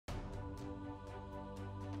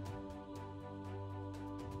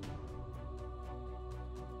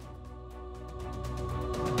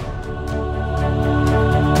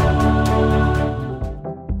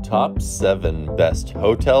Top 7 best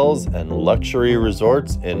hotels and luxury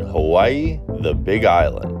resorts in Hawaii, the Big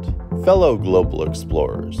Island. Fellow global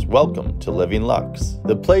explorers, welcome to Living Lux,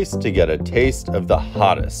 the place to get a taste of the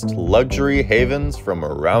hottest luxury havens from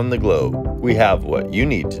around the globe. We have what you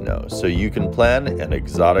need to know so you can plan an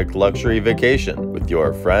exotic luxury vacation with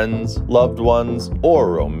your friends, loved ones,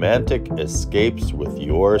 or romantic escapes with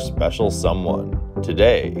your special someone.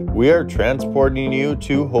 Today, we are transporting you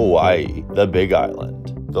to Hawaii, the Big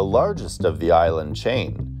Island. The largest of the island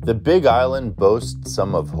chain, the Big Island boasts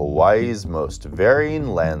some of Hawaii's most varying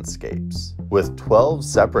landscapes, with 12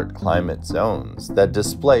 separate climate zones that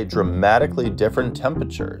display dramatically different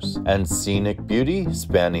temperatures and scenic beauty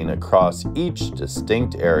spanning across each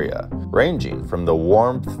distinct area, ranging from the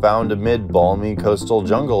warmth found amid balmy coastal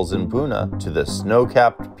jungles in Puna to the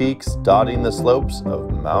snow-capped peaks dotting the slopes of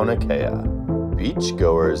Mauna Kea.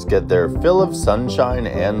 Beachgoers get their fill of sunshine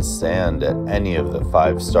and sand at any of the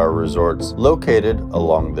 5-star resorts located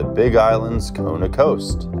along the Big Island's Kona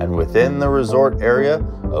coast and within the resort area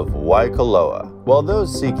of Waikoloa, while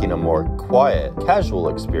those seeking a more quiet, casual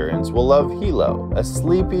experience will love Hilo, a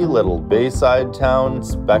sleepy little bayside town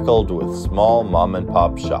speckled with small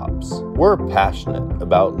mom-and-pop shops. We're passionate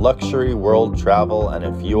about luxury world travel, and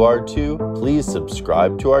if you are too, please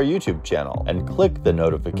subscribe to our YouTube channel and click the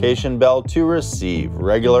notification bell to receive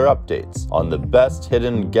regular updates on the best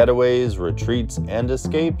hidden getaways, retreats, and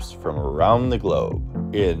escapes from around the globe.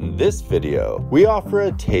 In this video, we offer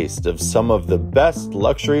a taste of some of the best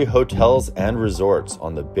luxury hotels and resorts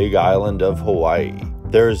on the Big Island of Hawaii.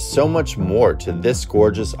 There is so much more to this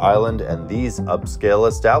gorgeous island and these upscale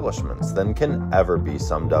establishments than can ever be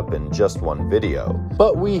summed up in just one video.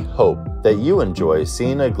 But we hope that you enjoy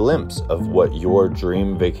seeing a glimpse of what your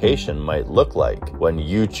dream vacation might look like when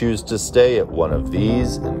you choose to stay at one of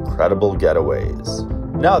these incredible getaways.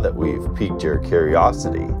 Now that we've piqued your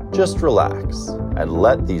curiosity, just relax and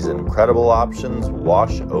let these incredible options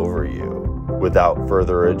wash over you. Without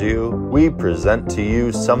further ado, we present to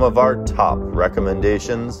you some of our top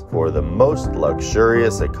recommendations for the most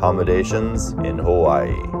luxurious accommodations in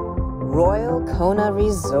Hawaii. Royal Kona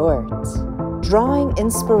Resort. Drawing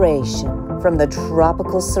inspiration from the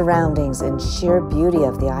tropical surroundings and sheer beauty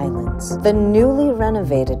of the islands, the newly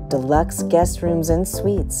renovated deluxe guest rooms and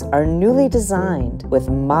suites are newly designed with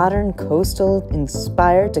modern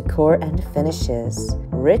coastal-inspired decor and finishes,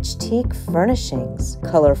 rich teak furnishings,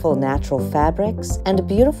 colorful natural fabrics, and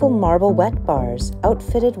beautiful marble wet bars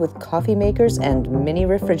outfitted with coffee makers and mini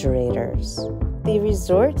refrigerators. The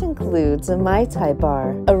resort includes a Mai Tai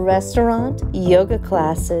bar, a restaurant, yoga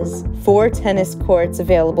classes, 4 tennis courts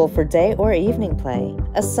available for day or evening play,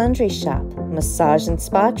 a sundry shop, massage and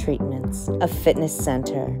spa treatments, a fitness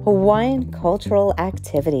center, Hawaiian cultural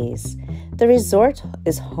activities. The resort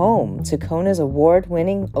is home to Kona's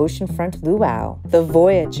award-winning oceanfront luau, the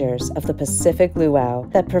Voyagers of the Pacific Luau,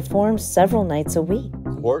 that performs several nights a week.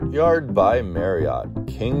 Courtyard by Marriott,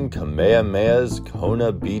 King Kamehameha's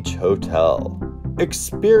Kona Beach Hotel.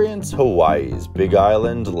 Experience Hawaii's Big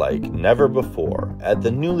Island like never before at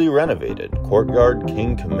the newly renovated Courtyard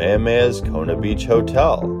King Kamehameha's Kona Beach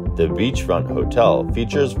Hotel. The beachfront hotel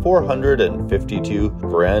features 452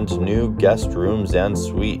 brand new guest rooms and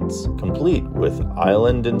suites, complete with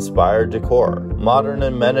island-inspired decor, modern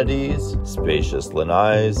amenities, spacious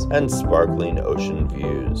lanais, and sparkling ocean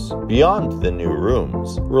views. Beyond the new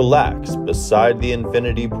rooms, relax beside the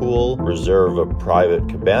infinity pool, reserve a private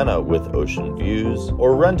cabana with ocean views,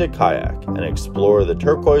 or rent a kayak and explore the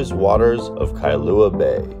turquoise waters of Kailua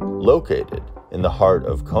Bay. Located in the heart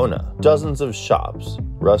of Kona, dozens of shops,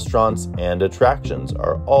 restaurants, and attractions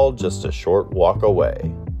are all just a short walk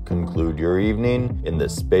away. Conclude your evening in the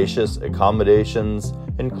spacious accommodations,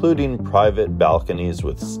 including private balconies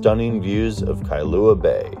with stunning views of Kailua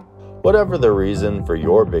Bay. Whatever the reason for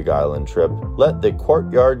your Big Island trip, let the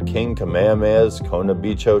Courtyard King Kamehameha's Kona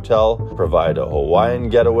Beach Hotel provide a Hawaiian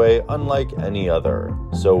getaway unlike any other.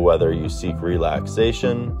 So whether you seek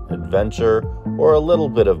relaxation, adventure, or a little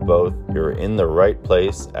bit of both, you're in the right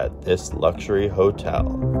place at this luxury hotel.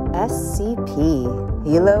 SCP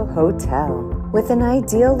Hilo Hotel. With an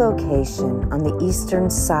ideal location on the eastern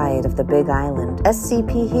side of the Big Island,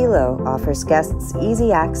 SCP Hilo offers guests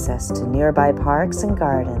easy access to nearby parks and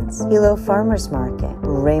gardens, Hilo Farmers Market,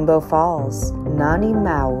 Rainbow Falls,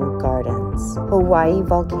 Mau Gardens, Hawaii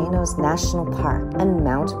Volcanoes National Park, and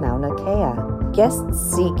Mount Mauna Kea. Guests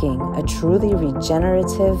seeking a truly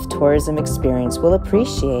regenerative tourism experience will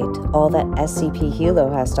appreciate all that SCP Hilo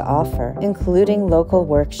has to offer, including local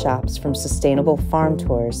workshops from sustainable farm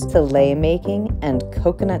tours to lei making and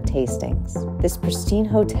coconut tastings. This pristine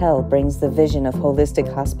hotel brings the vision of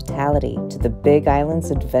holistic hospitality to the Big Island's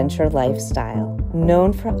adventure lifestyle.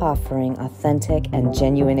 Known for offering authentic and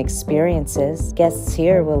genuine experiences, guests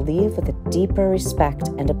here will leave with a deeper respect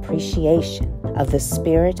and appreciation of the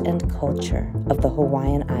spirit and culture of the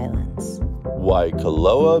Hawaiian Islands.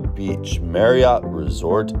 Waikoloa Beach Marriott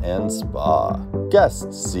Resort and Spa.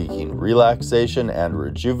 Guests seeking relaxation and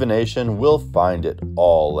rejuvenation will find it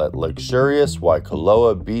all at luxurious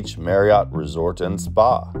Waikoloa Beach Marriott Resort and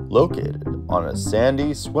Spa, located on a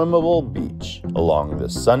sandy, swimmable beach along the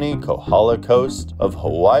sunny Kohala coast of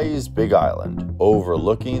Hawaii's Big Island,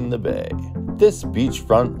 overlooking the bay. This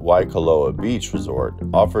beachfront Waikoloa Beach Resort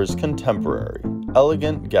offers contemporary,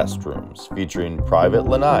 elegant guest rooms featuring private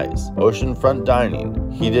lanais, oceanfront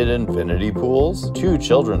dining, heated infinity pools, 2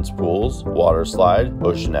 children's pools, water slide,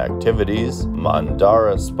 ocean activities,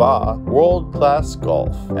 Mandara Spa, world-class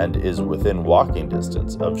golf, and is within walking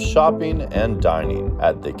distance of shopping and dining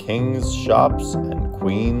at the King's Shops and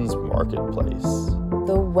Queen's Marketplace.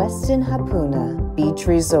 The Westin Hapuna Beach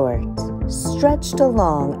Resort. Stretched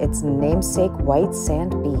along its namesake white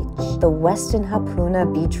sand beach, the Westin Hapuna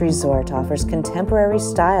Beach Resort offers contemporary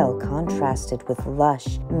style contrasted with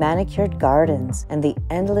lush, manicured gardens and the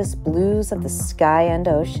endless blues of the sky and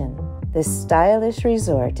ocean. This stylish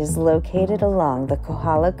resort is located along the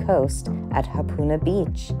Kohala coast at Hapuna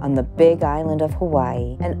Beach on the Big Island of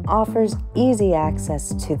Hawaii and offers easy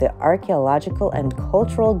access to the archaeological and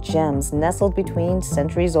cultural gems nestled between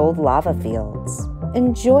centuries-old lava fields.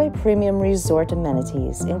 Enjoy premium resort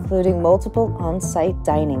amenities, including multiple on-site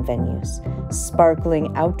dining venues,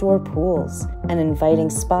 sparkling outdoor pools, an inviting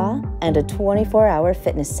spa, and a 24-hour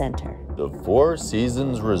fitness center. The Four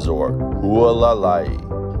Seasons Resort,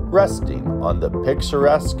 Hualalai. Resting on the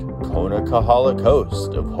picturesque Kona Kahala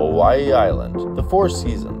coast of Hawaii Island, the Four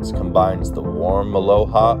Seasons combines the warm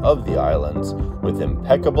aloha of the islands with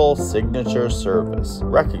impeccable signature service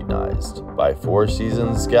recognized by Four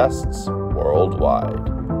Seasons guests worldwide.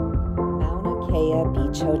 Mauna Kea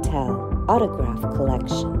Beach Hotel Autograph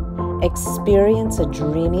Collection. Experience a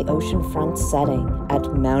dreamy oceanfront setting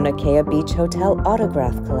at Mauna Kea Beach Hotel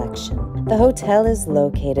Autograph Collection. The hotel is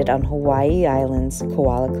located on Hawaii Island's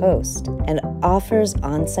Kohala Coast and offers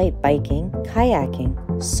on-site biking, kayaking,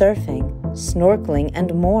 surfing, snorkeling,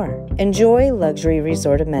 and more. Enjoy luxury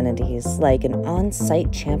resort amenities like an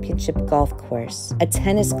on-site championship golf course, a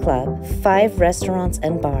tennis club, 5 restaurants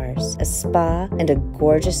and bars, a spa, and a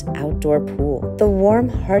gorgeous outdoor pool. The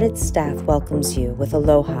warm-hearted staff welcomes you with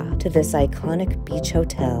aloha to this iconic beach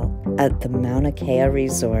hotel at the Mauna Kea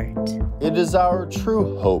Resort. It is our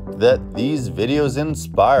true hope that these videos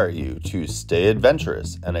inspire you to stay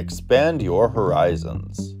adventurous and expand your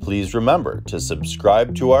horizons. Please remember to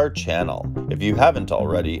subscribe to our channel if you haven't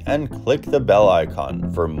already and click the bell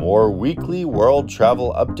icon for more weekly world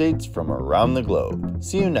travel updates from around the globe.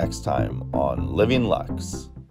 See you next time on Living Lux.